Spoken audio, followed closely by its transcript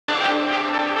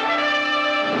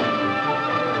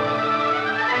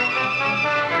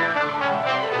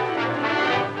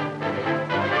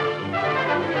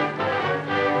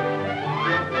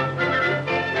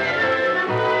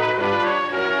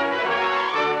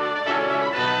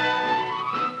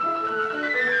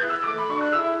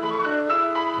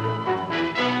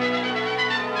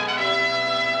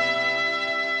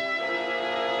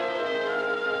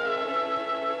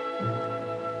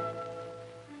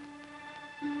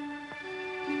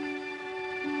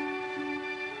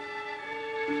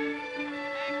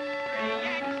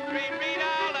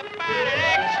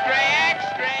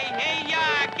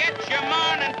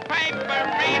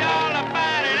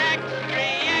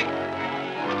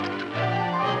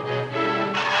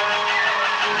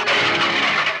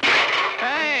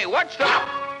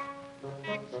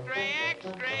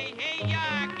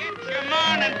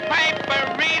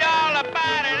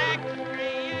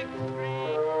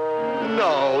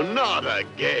no, not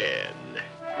again.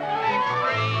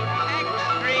 Extra.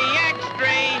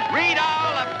 Read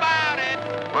all about it.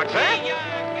 What's that?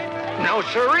 No,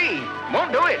 sirree.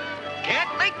 Won't do it.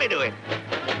 Can't make me do it.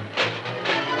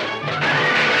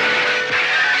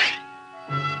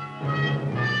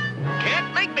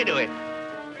 Can't make me do it.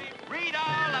 Read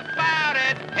all about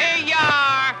it. Here you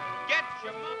are. Get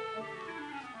your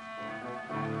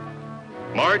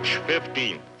March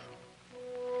 15th.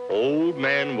 Old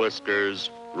Man Whiskers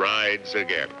rides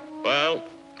again. Well,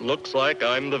 looks like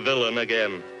I'm the villain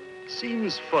again.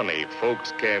 Seems funny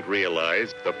folks can't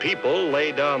realize the people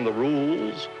lay down the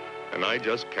rules and I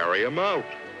just carry them out.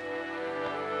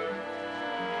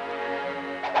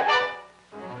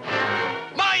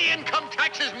 My income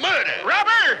tax is murder.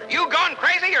 Rubber, you gone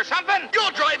crazy or something?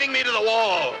 You're driving me to the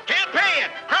wall. Can't pay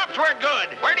it. Crops weren't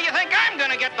good. Where do you think I'm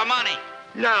gonna get the money?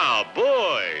 Now,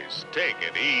 boys, take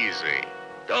it easy.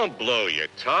 Don't blow your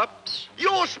tops.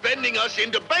 You're spending us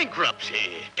into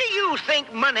bankruptcy. Do you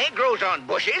think money grows on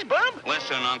bushes, Bub?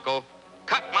 Listen, Uncle.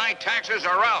 Cut my taxes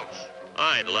or else.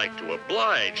 I'd like to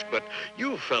oblige, but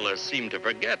you fellas seem to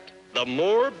forget. The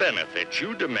more benefits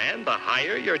you demand, the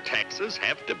higher your taxes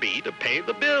have to be to pay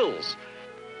the bills.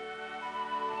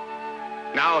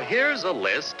 Now, here's a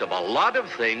list of a lot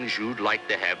of things you'd like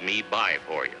to have me buy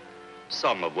for you,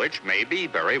 some of which may be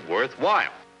very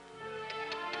worthwhile.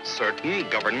 Certain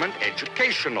government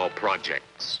educational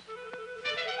projects.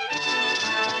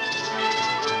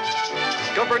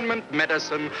 Government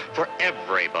medicine for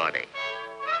everybody.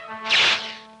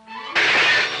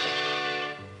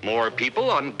 More people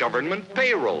on government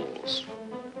payrolls.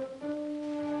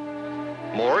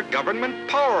 More government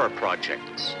power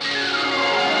projects.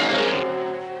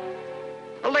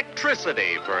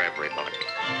 Electricity for everybody.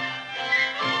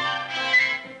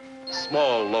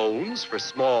 Small loans for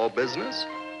small business.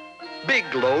 Big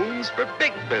loans for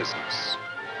big business.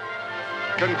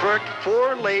 Convert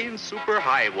 4-lane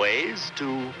superhighways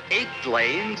to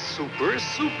 8-lane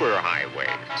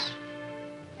superhighways.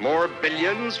 More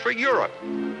billions for Europe.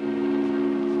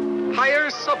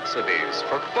 Higher subsidies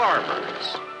for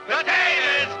farmers.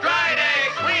 Potatoes, dried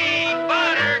eggs, wheat,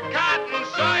 butter, cotton,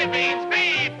 soybeans,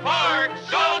 beef, pork,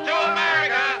 sold to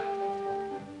America.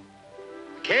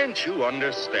 Can't you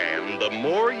understand? The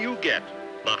more you get,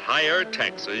 the higher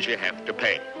taxes you have to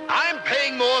pay. I'm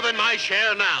paying more than my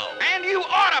share now. And you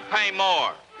ought to pay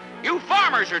more. You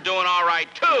farmers are doing all right,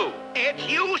 too. It's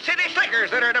you city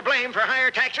slickers that are to blame for higher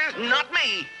taxes, not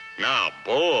me. Now,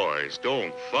 boys,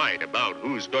 don't fight about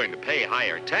who's going to pay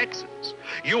higher taxes.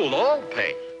 You'll all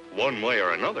pay, one way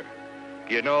or another.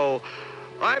 You know,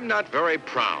 I'm not very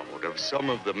proud of some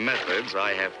of the methods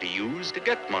I have to use to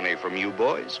get money from you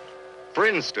boys. For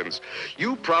instance,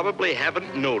 you probably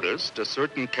haven't noticed a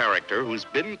certain character who's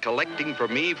been collecting for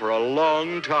me for a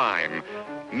long time,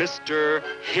 Mr.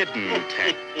 Hidden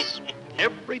Tax.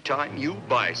 Every time you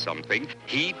buy something,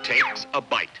 he takes a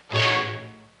bite.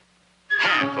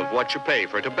 Half of what you pay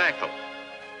for tobacco.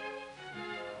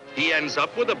 He ends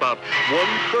up with about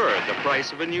 1/3 the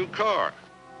price of a new car.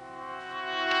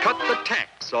 Cut the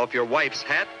tax off your wife's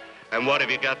hat, and what have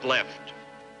you got left?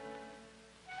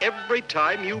 Every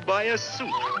time you buy a suit,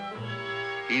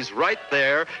 he's right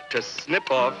there to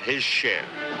snip off his share.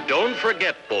 Don't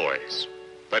forget, boys,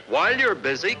 that while you're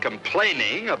busy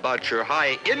complaining about your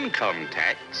high income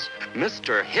tax,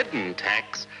 Mr. Hidden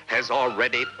Tax has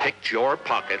already picked your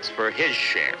pockets for his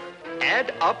share.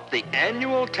 Add up the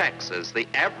annual taxes the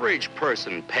average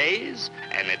person pays,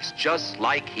 and it's just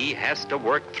like he has to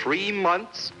work 3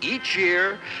 months each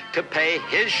year to pay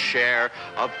his share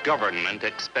of government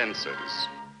expenses.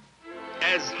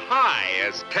 As high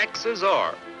as taxes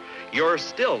are, you're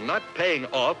still not paying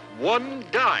off 1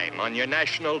 dime on your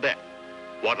national debt.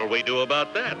 What'll we do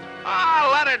about that?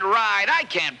 Oh, let it ride. I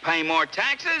can't pay more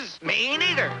taxes. Me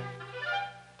neither.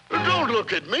 Don't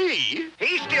look at me.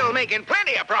 He's still making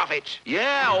plenty of profits.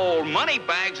 Yeah, old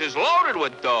Moneybags is loaded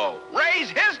with dough. Raise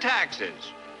his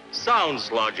taxes.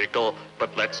 Sounds logical,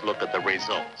 but let's look at the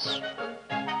results.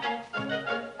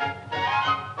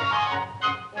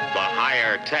 The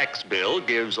higher tax bill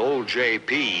gives old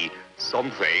JP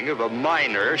something of a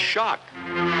minor shock.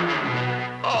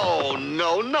 Oh,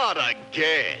 no, not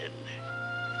again.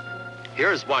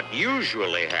 Here's what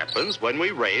usually happens when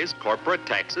we raise corporate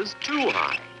taxes too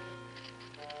high.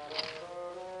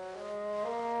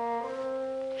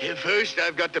 First,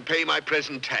 I've got to pay my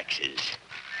present taxes.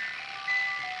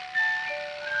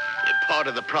 Part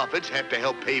of the profits have to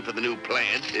help pay for the new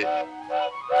plant.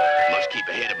 Must keep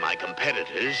ahead of my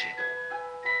competitors.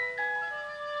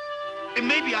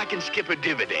 Maybe I can skip a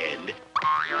dividend.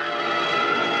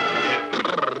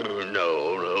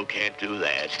 No, can't do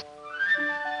that.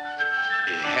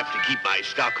 have to keep my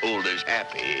stockholders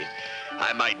happy.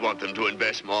 I might want them to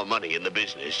invest more money in the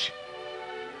business.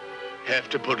 Have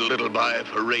to put a little by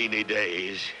for rainy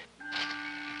days.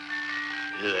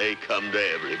 They come to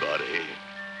everybody.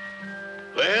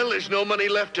 Well, there's no money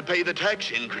left to pay the tax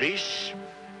increase.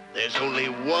 There's only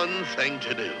one thing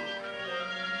to do.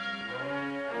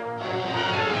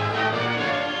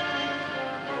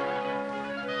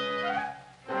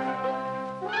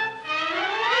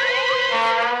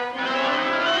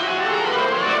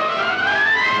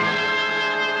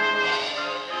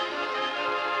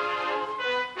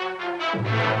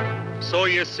 So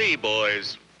you see,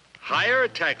 boys, higher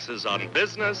taxes on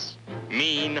business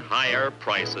mean higher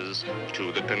prices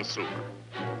to the consumer.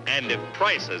 And if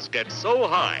prices get so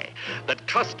high that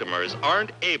customers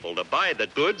aren't able to buy the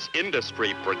goods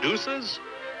industry produces,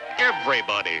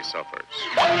 everybody suffers.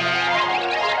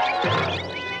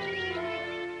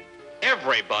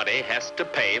 Everybody has to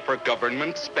pay for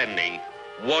government spending,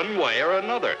 one way or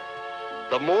another.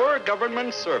 The more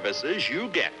government services you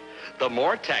get, the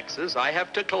more taxes I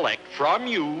have to collect from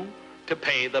you to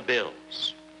pay the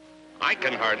bills. I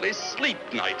can hardly sleep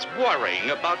nights worrying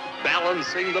about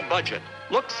balancing the budget.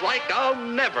 Looks like I'll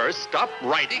never stop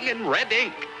writing in red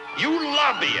ink. You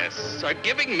lobbyists are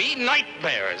giving me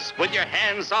nightmares with your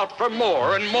hands out for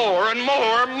more and more and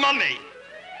more money.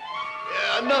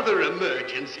 Another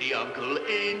emergency, Uncle.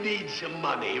 Needs some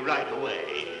money right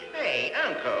away. Hey,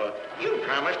 Uncle, you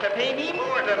promised to pay me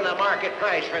more than the market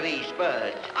price for these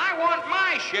spuds. I want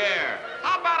my share.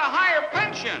 How about a higher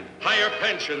pension? Higher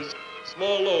pensions,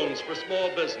 small loans for small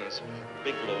business,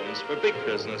 big loans for big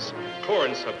business,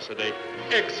 corn subsidy,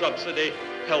 egg subsidy,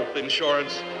 health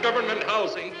insurance, government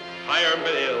housing, higher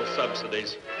mail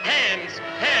subsidies. Hands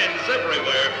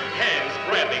everywhere, hands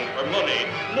grabbing for money,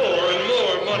 more and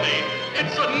more money.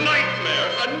 It's a nightmare,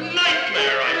 I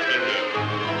tell you.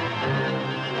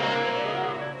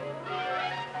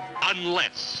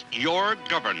 Unless your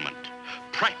government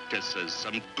practices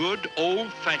some good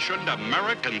old-fashioned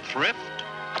American thrift,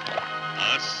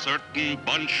 a certain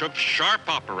bunch of sharp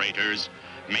operators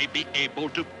may be able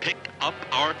to pick up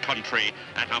our country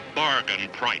at a bargain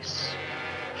price.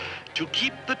 To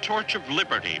keep the torch of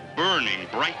liberty burning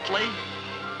brightly,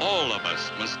 all of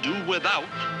us must do without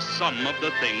some of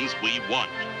the things we want.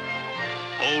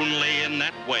 Only in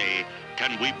that way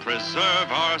can we preserve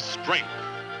our strength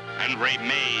and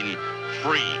remain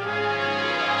free.